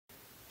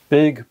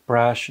Big,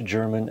 brash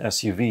German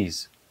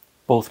SUVs.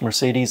 Both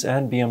Mercedes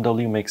and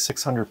BMW make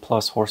 600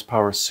 plus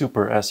horsepower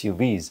super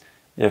SUVs,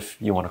 if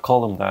you want to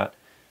call them that.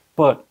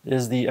 But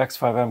is the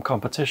X5M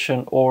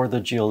Competition or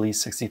the GLE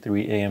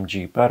 63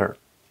 AMG better?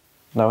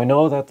 Now I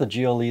know that the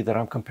GLE that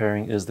I'm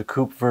comparing is the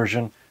coupe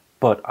version,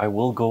 but I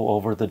will go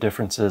over the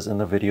differences in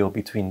the video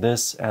between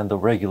this and the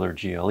regular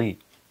GLE.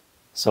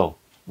 So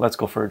let's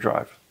go for a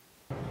drive.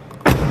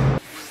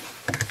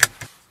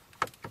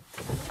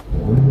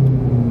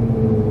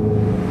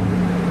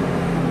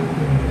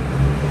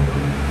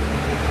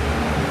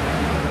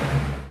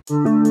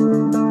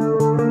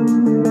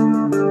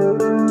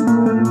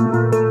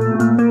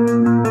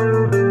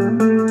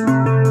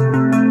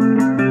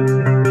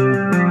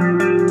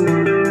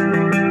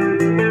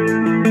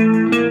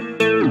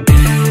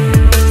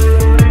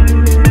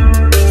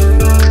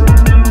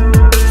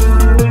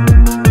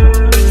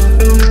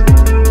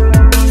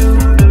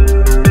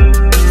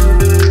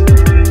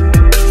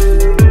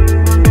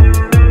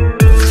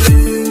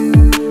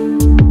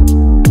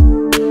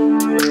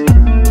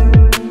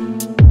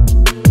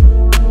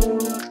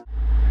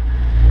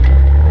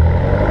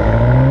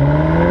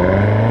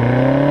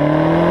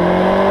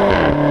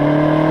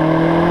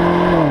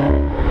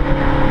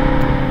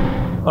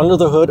 Under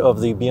the hood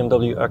of the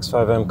BMW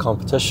X5M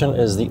Competition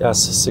is the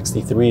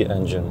S63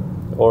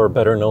 engine, or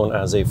better known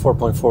as a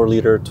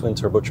 4.4-liter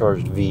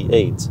twin-turbocharged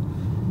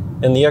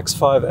V8. In the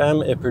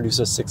X5M, it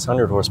produces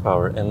 600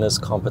 horsepower. In this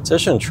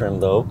competition trim,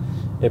 though,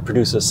 it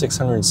produces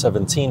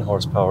 617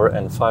 horsepower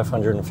and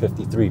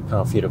 553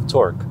 pound-feet of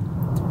torque.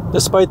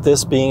 Despite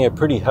this being a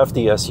pretty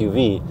hefty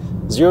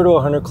SUV, 0 to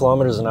 100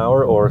 kilometers an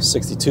hour, or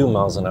 62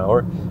 miles an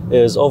hour,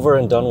 is over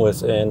and done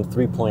with in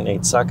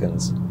 3.8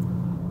 seconds.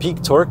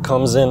 Peak torque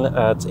comes in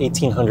at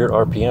 1800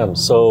 RPM,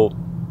 so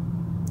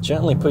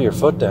gently put your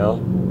foot down,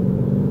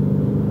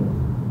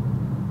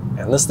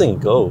 and this thing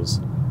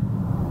goes.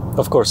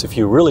 Of course, if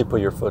you really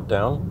put your foot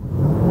down,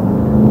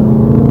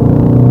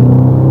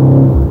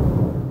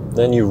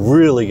 then you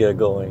really get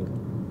going.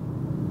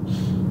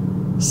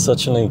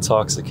 Such an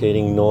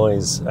intoxicating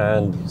noise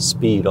and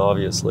speed,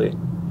 obviously.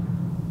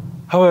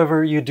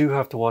 However, you do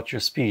have to watch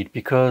your speed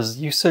because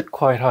you sit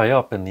quite high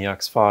up in the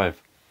X5.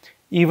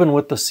 Even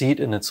with the seat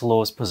in its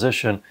lowest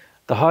position,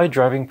 the high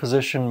driving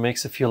position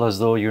makes it feel as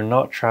though you're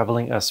not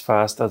traveling as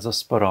fast as the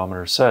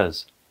speedometer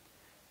says.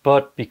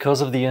 But because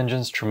of the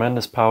engine's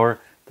tremendous power,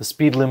 the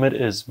speed limit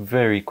is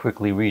very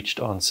quickly reached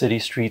on city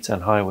streets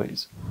and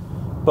highways.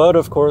 But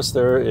of course,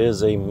 there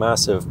is a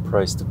massive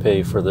price to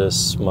pay for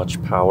this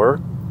much power.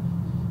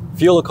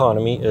 Fuel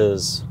economy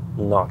is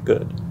not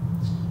good.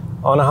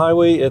 On a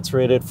highway, it's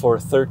rated for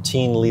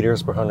 13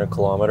 liters per 100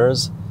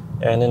 kilometers.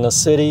 And in a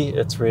city,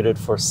 it's rated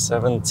for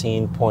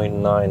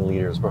 17.9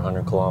 liters per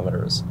 100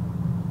 kilometers.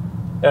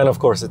 And of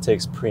course, it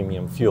takes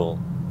premium fuel.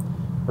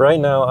 Right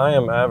now, I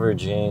am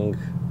averaging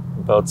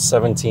about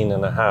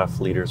 17.5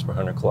 liters per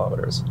 100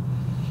 kilometers.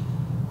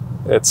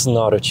 It's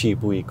not a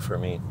cheap week for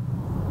me.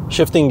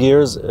 Shifting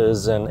gears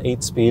is an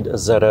 8-speed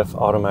ZF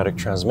automatic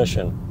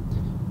transmission.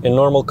 In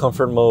normal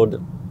comfort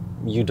mode,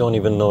 you don't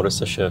even notice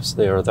the shifts.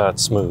 They are that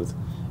smooth.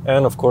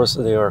 And of course,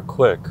 they are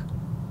quick.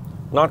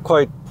 Not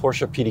quite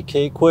Porsche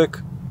PDK quick,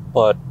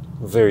 but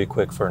very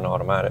quick for an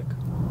automatic.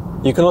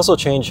 You can also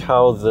change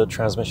how the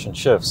transmission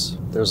shifts.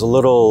 There's a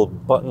little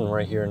button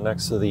right here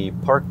next to the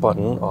park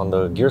button on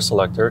the gear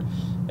selector,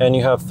 and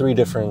you have 3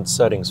 different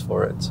settings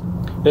for it.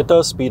 It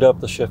does speed up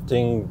the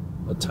shifting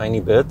a tiny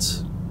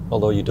bit,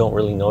 although you don't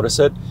really notice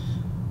it.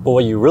 But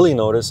what you really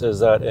notice is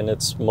that in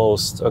its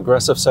most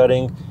aggressive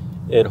setting,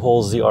 it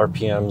holds the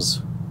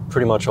RPMs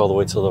pretty much all the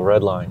way to the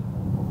red line.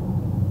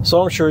 So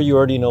I'm sure you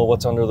already know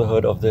what's under the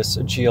hood of this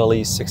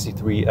GLE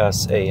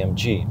 63S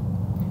AMG.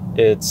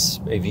 It's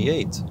a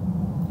V8.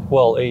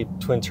 Well, a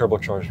twin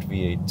turbocharged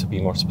V8 to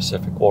be more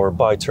specific, or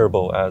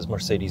bi-turbo as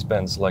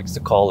Mercedes-Benz likes to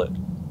call it.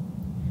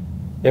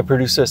 It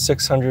produces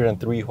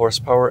 603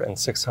 horsepower and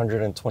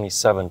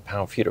 627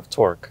 pound-feet of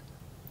torque.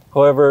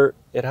 However,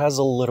 it has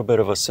a little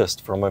bit of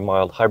assist from a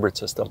mild hybrid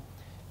system,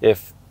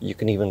 if you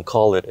can even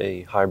call it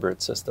a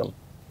hybrid system.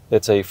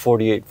 It's a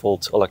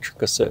 48-volt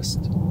electric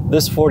assist.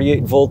 This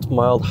 48-volt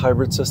mild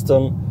hybrid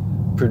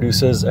system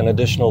produces an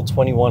additional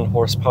 21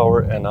 horsepower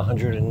and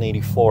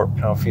 184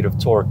 pound-feet of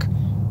torque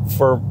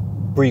for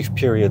brief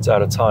periods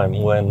at a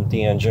time when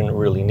the engine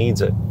really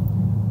needs it.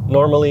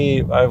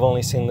 Normally, I've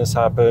only seen this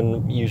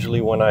happen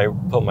usually when I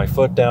put my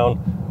foot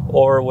down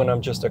or when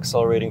I'm just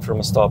accelerating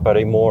from a stop at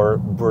a more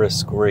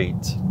brisk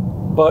rate.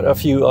 But a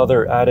few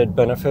other added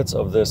benefits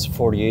of this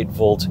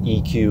 48-volt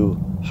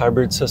EQ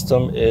hybrid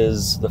system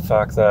is the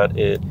fact that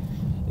it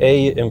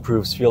A,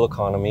 improves fuel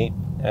economy,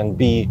 and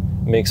B,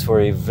 makes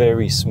for a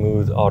very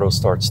smooth auto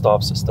start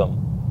stop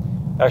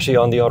system. Actually,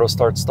 on the auto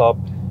start stop,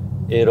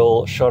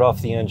 it'll shut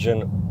off the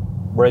engine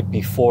right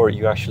before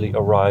you actually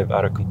arrive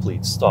at a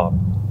complete stop.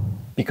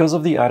 Because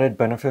of the added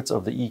benefits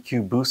of the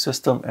EQ boost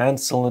system and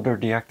cylinder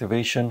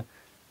deactivation,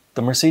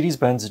 the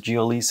Mercedes-Benz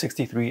GLE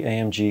 63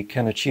 AMG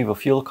can achieve a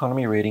fuel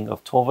economy rating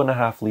of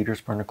 12.5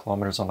 liters per 100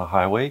 kilometers on a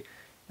highway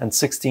and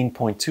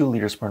 16.2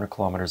 liters per 100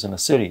 kilometers in a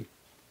city.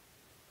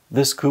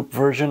 This coupe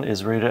version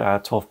is rated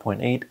at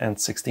 12.8 and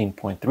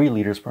 16.3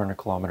 liters per 100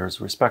 kilometers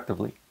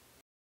respectively.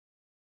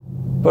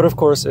 But of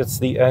course, it's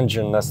the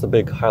engine that's the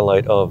big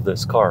highlight of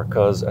this car,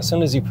 because as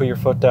soon as you put your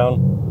foot down,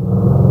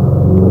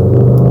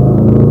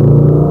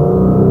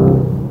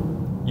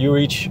 you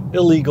reach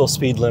illegal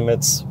speed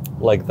limits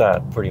like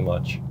that, pretty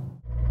much.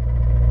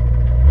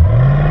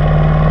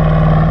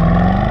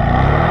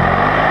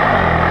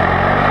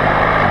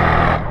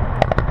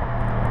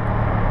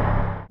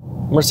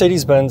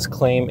 Mercedes-Benz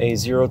claim a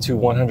 0 to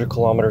 100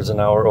 kilometers an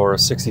hour or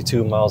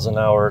 62 miles an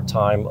hour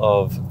time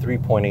of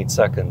 3.8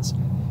 seconds.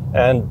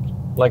 And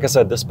like I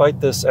said, despite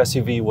this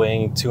SUV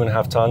weighing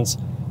 2.5 tons,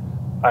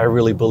 I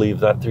really believe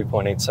that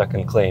 3.8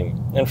 second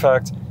claim. In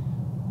fact,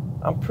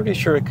 I'm pretty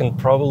sure it can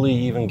probably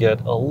even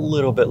get a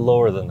little bit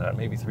lower than that,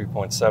 maybe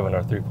 3.7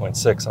 or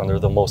 3.6 under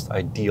the most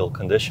ideal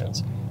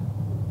conditions.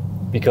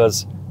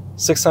 Because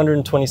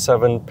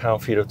 627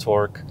 pound-feet of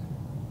torque,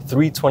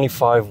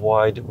 325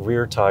 wide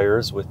rear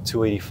tires with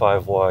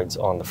 285 wides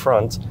on the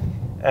front,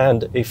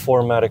 and a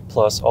 4Matic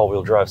Plus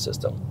all-wheel drive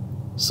system.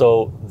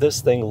 So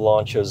this thing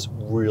launches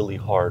really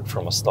hard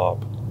from a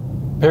stop.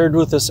 Paired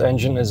with this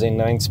engine is a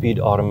 9-speed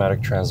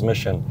automatic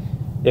transmission.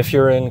 If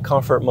you're in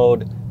comfort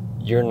mode,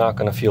 you're not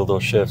going to feel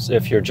those shifts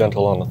if you're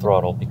gentle on the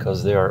throttle,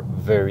 because they are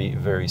very,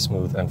 very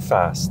smooth and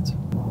fast.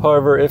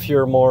 However, if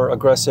you're more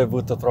aggressive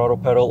with the throttle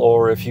pedal,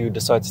 or if you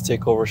decide to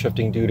take over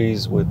shifting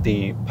duties with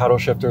the paddle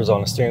shifters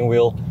on the steering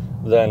wheel,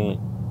 then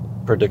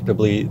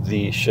predictably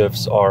the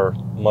shifts are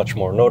much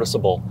more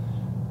noticeable.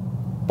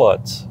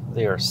 But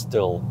they are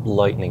still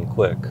lightning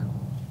quick.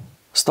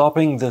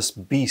 Stopping this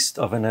beast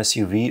of an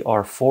SUV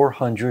are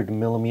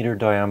 400mm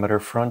diameter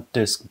front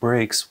disc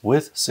brakes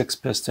with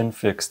 6-piston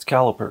fixed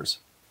calipers.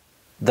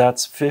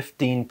 That's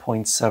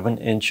 15.7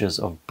 inches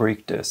of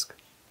brake disc.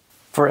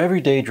 For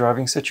everyday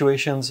driving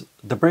situations,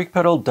 the brake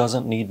pedal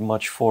doesn't need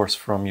much force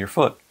from your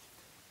foot.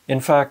 In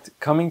fact,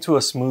 coming to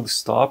a smooth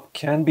stop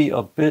can be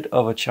a bit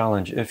of a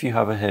challenge if you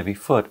have a heavy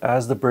foot,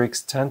 as the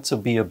brakes tend to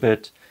be a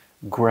bit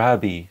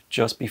grabby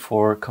just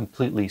before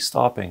completely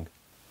stopping.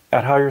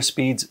 At higher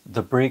speeds,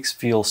 the brakes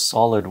feel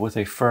solid with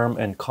a firm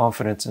and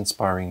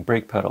confidence-inspiring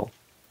brake pedal.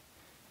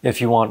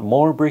 If you want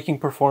more braking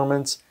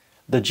performance,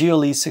 the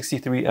GLE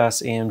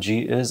 63S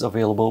AMG is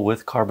available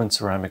with carbon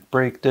ceramic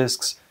brake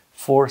discs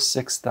for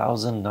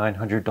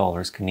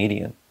 $6,900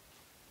 Canadian.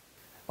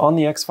 On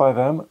the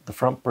X5M, the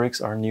front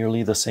brakes are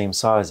nearly the same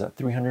size at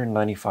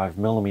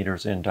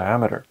 395mm in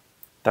diameter.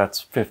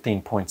 That's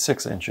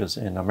 15.6 inches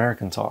in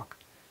American talk.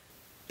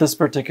 This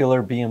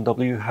particular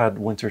BMW had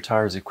winter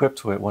tires equipped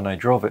to it when I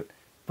drove it,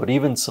 but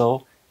even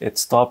so, it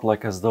stopped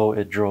like as though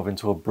it drove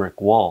into a brick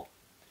wall.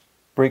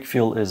 Brake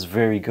feel is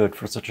very good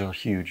for such a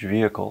huge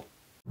vehicle.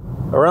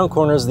 Around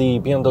corners, the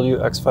BMW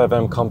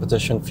X5M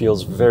Competition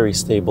feels very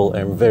stable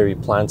and very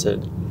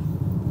planted.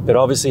 It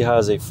obviously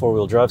has a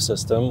four-wheel drive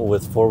system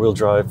with four-wheel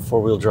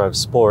drive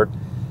Sport,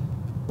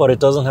 but it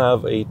doesn't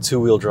have a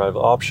two-wheel drive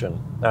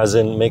option, as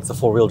in make the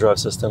four-wheel drive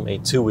system a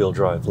two-wheel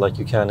drive like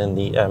you can in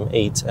the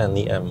M8 and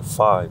the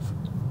M5.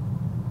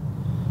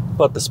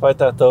 But despite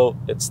that though,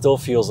 it still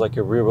feels like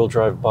a rear-wheel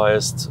drive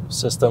biased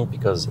system,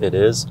 because it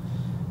is.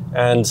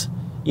 And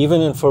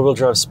even in four-wheel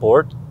drive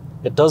Sport,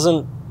 it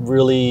doesn't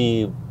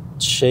really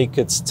shake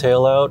its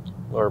tail out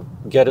or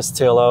get its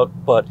tail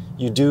out, but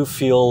you do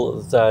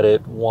feel that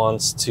it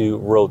wants to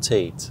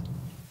rotate.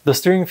 The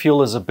steering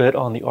feel is a bit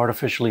on the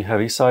artificially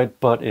heavy side,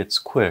 but it's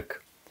quick.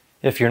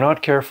 If you're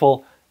not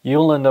careful,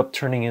 you'll end up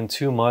turning in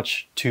too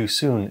much too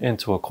soon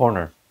into a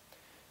corner.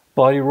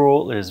 Body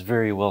roll is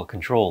very well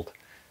controlled.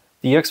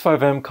 The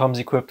X5M comes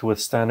equipped with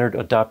standard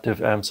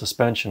adaptive M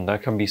suspension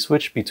that can be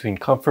switched between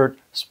Comfort,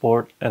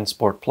 Sport, and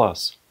Sport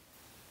Plus.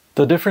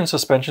 The different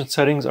suspension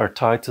settings are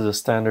tied to the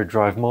standard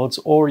drive modes,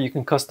 or you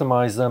can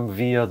customize them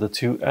via the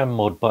two M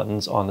mode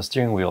buttons on the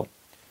steering wheel.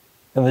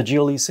 In the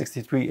GLE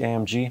 63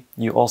 AMG,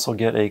 you also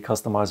get a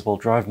customizable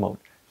drive mode,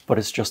 but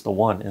it's just a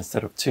 1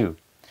 instead of 2.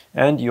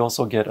 And you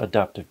also get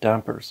adaptive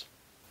dampers.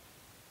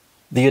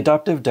 The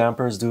adaptive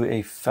dampers do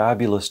a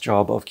fabulous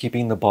job of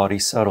keeping the body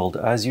settled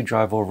as you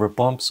drive over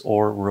bumps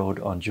or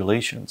road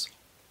undulations.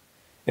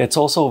 It's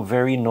also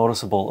very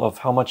noticeable of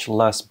how much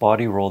less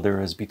body roll there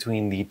is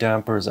between the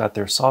dampers at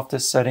their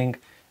softest setting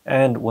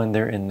and when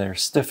they're in their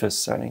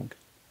stiffest setting.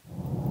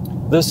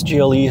 This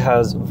GLE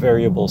has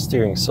variable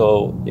steering,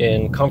 so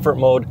in comfort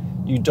mode,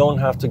 you don't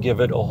have to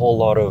give it a whole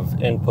lot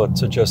of input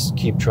to just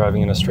keep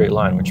driving in a straight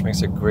line, which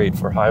makes it great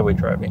for highway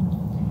driving.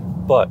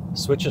 But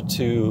switch it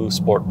to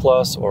Sport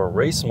Plus or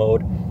race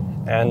mode,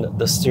 and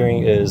the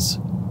steering is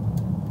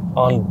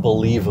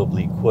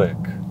unbelievably quick.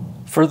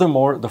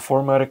 Furthermore, the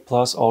 4Matic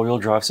Plus all-wheel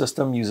drive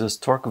system uses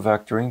torque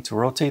vectoring to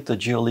rotate the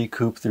GLE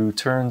coupe through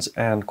turns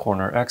and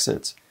corner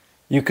exits.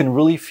 You can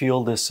really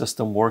feel this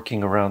system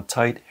working around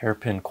tight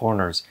hairpin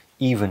corners,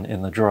 even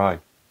in the dry.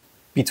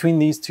 Between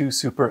these two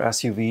super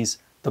SUVs,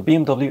 the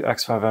BMW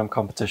X5M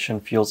Competition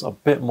feels a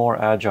bit more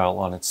agile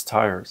on its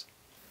tires.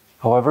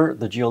 However,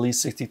 the GLE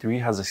 63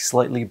 has a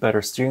slightly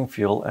better steering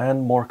feel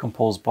and more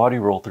composed body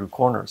roll through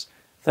corners,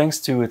 thanks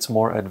to its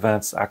more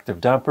advanced active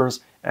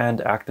dampers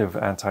and active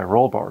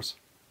anti-roll bars.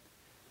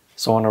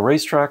 So on a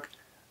racetrack,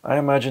 I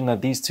imagine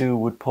that these two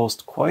would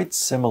post quite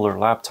similar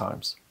lap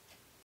times.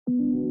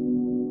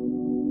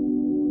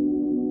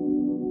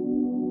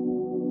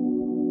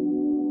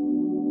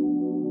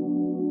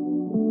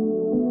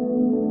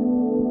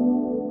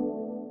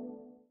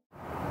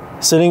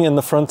 Sitting in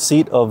the front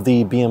seat of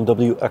the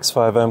BMW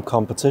X5M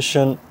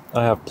Competition,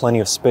 I have plenty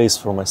of space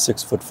for my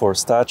 6'4"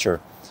 stature.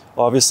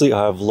 Obviously,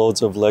 I have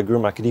loads of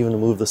legroom. I could even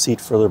move the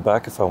seat further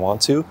back if I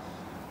want to.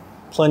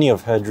 Plenty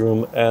of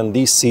headroom, and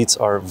these seats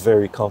are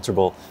very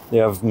comfortable. They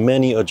have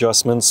many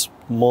adjustments,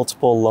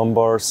 multiple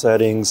lumbar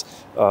settings.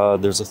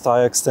 There's a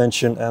thigh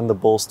extension, and the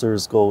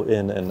bolsters go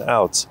in and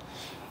out.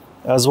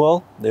 As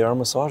well, they are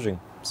massaging,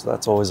 so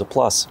that's always a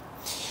plus.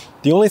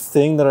 The only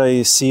thing that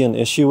I see an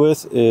issue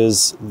with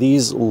is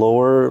these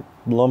lower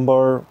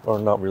lumbar, or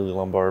not really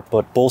lumbar,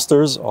 but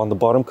bolsters on the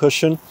bottom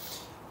cushion.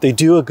 They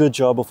do a good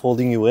job of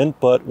holding you in,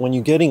 but when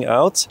you're getting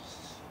out,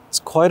 it's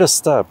quite a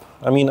step.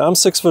 I mean, I'm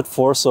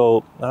 6'4",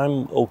 so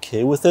I'm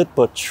okay with it,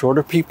 but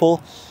shorter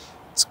people,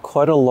 it's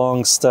quite a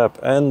long step,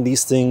 and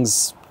these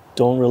things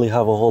don't really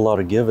have a whole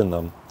lot of give in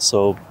them.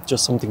 So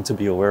just something to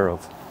be aware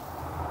of.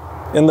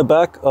 In the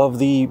back of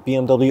the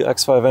BMW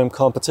X5M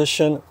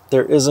Competition,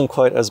 there isn't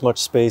quite as much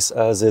space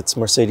as its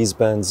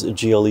Mercedes-Benz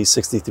GLE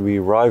 63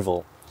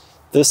 rival.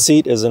 This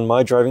seat is in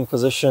my driving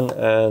position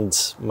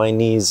and my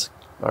knees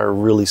are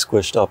really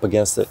squished up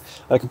against it.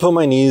 I can put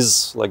my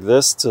knees like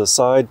this to the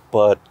side,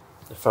 but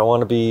if I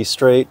want to be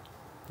straight,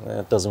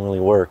 it doesn't really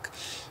work.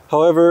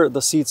 However,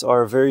 the seats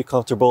are very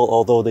comfortable,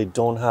 although they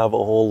don't have a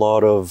whole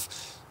lot of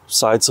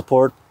side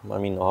support. I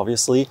mean,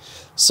 obviously.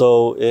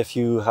 So if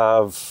you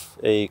have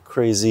a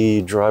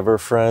crazy driver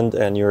friend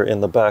and you're in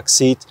the back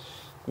seat,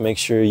 make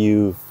sure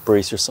you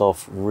brace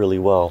yourself really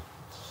well.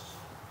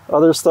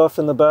 Other stuff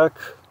in the back,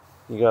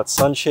 you got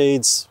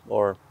sunshades,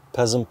 or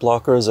peasant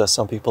blockers as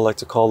some people like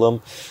to call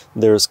them.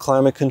 There's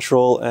climate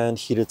control and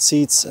heated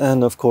seats,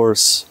 and of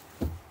course,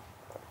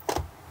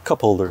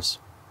 cup holders.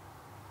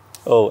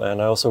 Oh,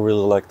 and I also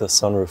really like the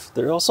sunroof.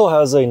 There also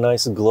has a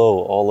nice glow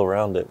all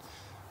around it.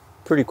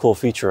 Pretty cool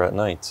feature at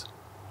night.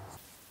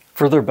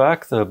 Further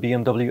back, the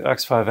BMW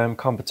X5M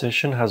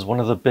Competition has one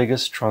of the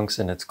biggest trunks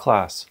in its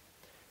class.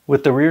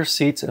 With the rear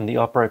seats in the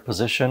upright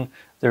position,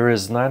 there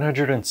is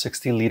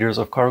 960 liters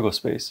of cargo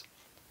space.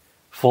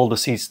 Fold the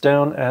seats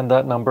down and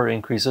that number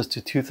increases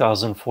to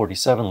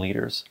 2,047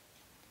 liters.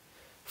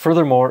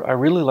 Furthermore, I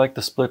really like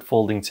the split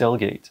folding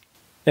tailgate.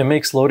 It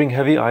makes loading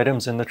heavy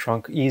items in the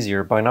trunk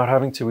easier by not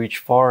having to reach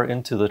far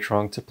into the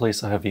trunk to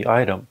place a heavy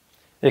item.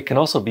 It can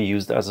also be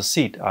used as a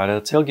seat at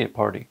a tailgate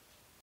party.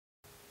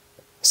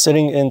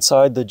 Sitting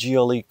inside the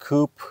GLE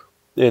coupe,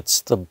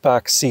 it's the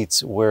back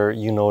seats where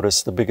you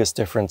notice the biggest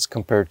difference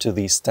compared to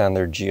the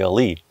standard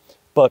GLE.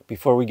 But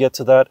before we get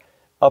to that,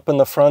 up in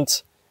the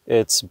front,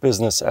 it's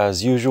business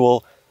as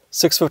usual.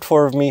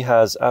 6'4" of me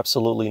has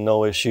absolutely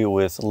no issue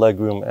with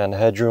legroom and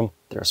headroom.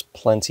 There's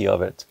plenty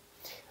of it.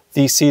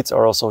 These seats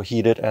are also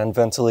heated and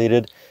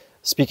ventilated.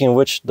 Speaking of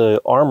which,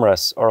 the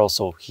armrests are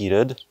also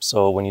heated.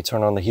 So when you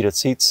turn on the heated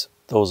seats,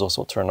 those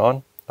also turn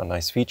on. A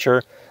nice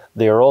feature.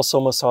 They are also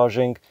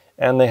massaging,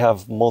 and they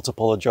have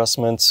multiple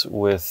adjustments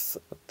with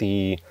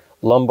the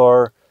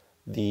lumbar,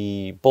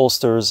 the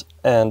bolsters,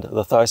 and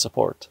the thigh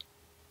support.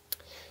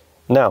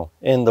 Now,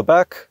 in the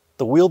back,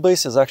 the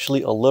wheelbase is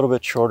actually a little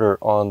bit shorter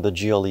on the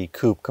GLE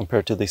coupe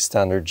compared to the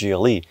standard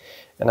GLE.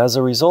 And as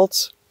a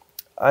result,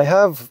 I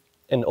have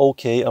an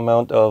okay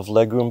amount of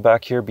legroom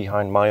back here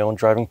behind my own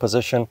driving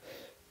position,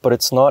 but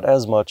it's not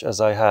as much as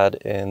I had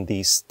in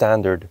the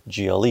standard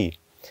GLE.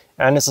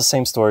 And it's the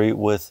same story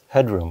with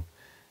headroom.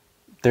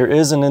 There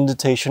is an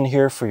indentation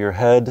here for your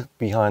head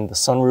behind the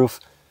sunroof,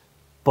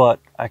 but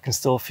I can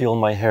still feel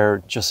my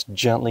hair just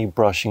gently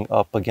brushing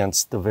up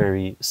against the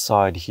very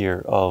side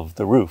here of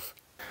the roof.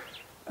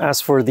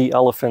 As for the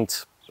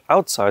elephant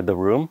outside the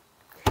room,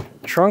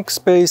 trunk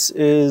space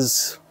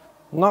is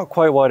not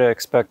quite what I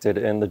expected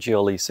in the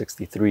GLE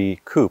 63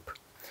 coupe,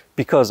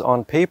 because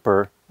on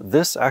paper,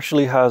 this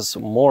actually has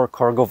more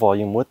cargo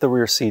volume with the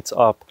rear seats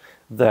up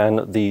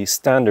than the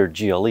standard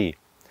GLE.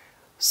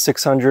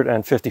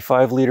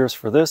 655 liters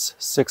for this,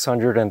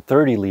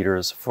 630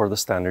 liters for the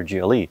standard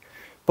GLE.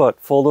 But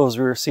fold those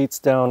rear seats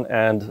down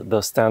and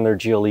the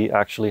standard GLE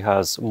actually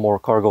has more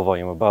cargo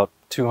volume, about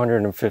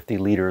 250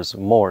 liters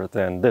more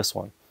than this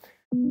one.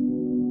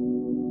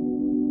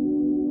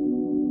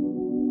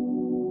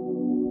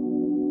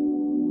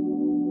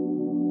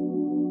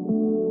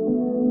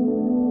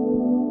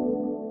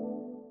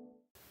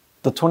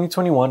 The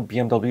 2021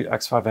 BMW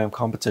X5M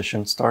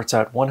Competition starts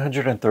at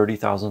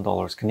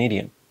 $130,000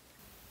 Canadian.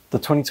 The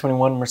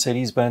 2021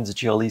 Mercedes-Benz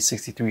GLE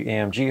 63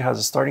 AMG has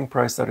a starting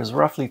price that is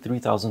roughly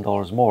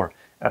 $3,000 more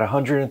at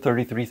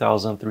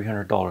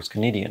 $133,300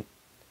 Canadian.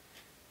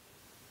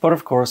 But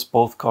of course,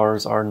 both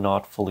cars are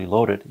not fully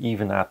loaded,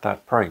 even at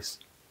that price.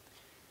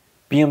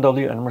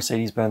 BMW and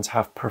Mercedes-Benz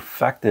have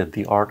perfected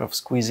the art of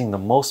squeezing the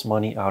most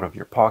money out of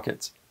your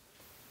pockets.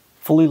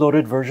 Fully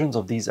loaded versions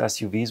of these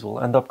SUVs will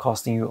end up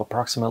costing you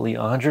approximately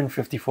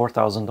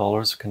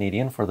 $154,000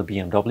 Canadian for the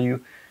BMW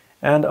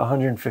and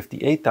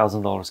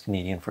 $158,000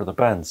 Canadian for the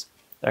Benz,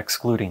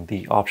 excluding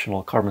the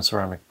optional carbon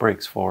ceramic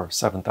brakes for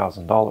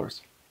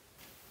 $7,000.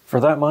 For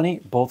that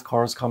money, both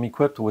cars come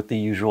equipped with the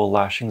usual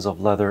lashings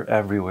of leather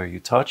everywhere you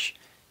touch,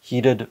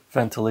 heated,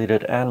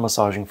 ventilated, and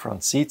massaging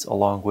front seats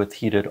along with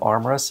heated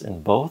armrests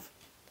in both,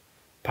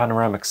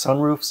 panoramic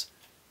sunroofs,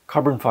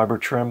 carbon fiber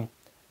trim,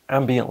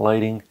 ambient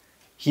lighting,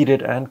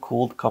 heated and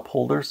cooled cup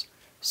holders,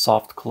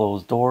 soft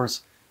closed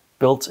doors,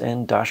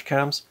 built-in dash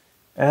cams,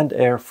 and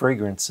air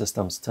fragrance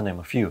systems, to name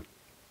a few.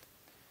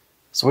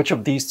 So which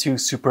of these two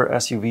super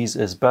SUVs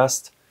is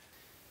best?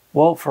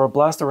 Well, for a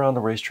blast around the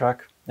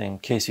racetrack, in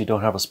case you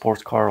don't have a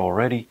sports car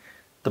already,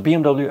 the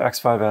BMW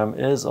X5M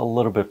is a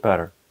little bit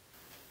better.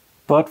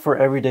 But for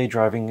everyday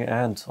driving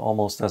and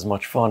almost as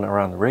much fun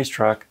around the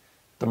racetrack,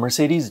 the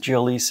Mercedes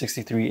GLE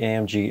 63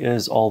 AMG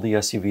is all the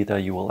SUV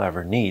that you will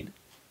ever need.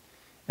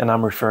 And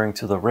I'm referring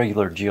to the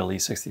regular GLE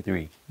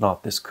 63,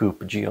 not this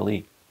coupe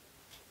GLE.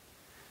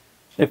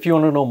 If you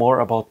want to know more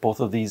about both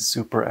of these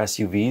super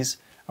SUVs,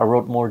 I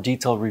wrote more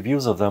detailed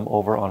reviews of them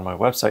over on my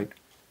website.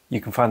 You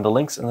can find the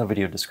links in the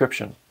video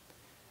description.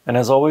 And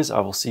as always,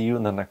 I will see you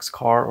in the next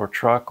car or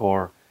truck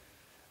or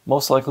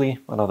most likely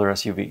another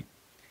SUV.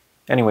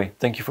 Anyway,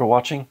 thank you for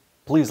watching.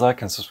 Please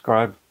like and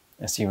subscribe,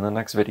 and see you in the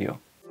next video.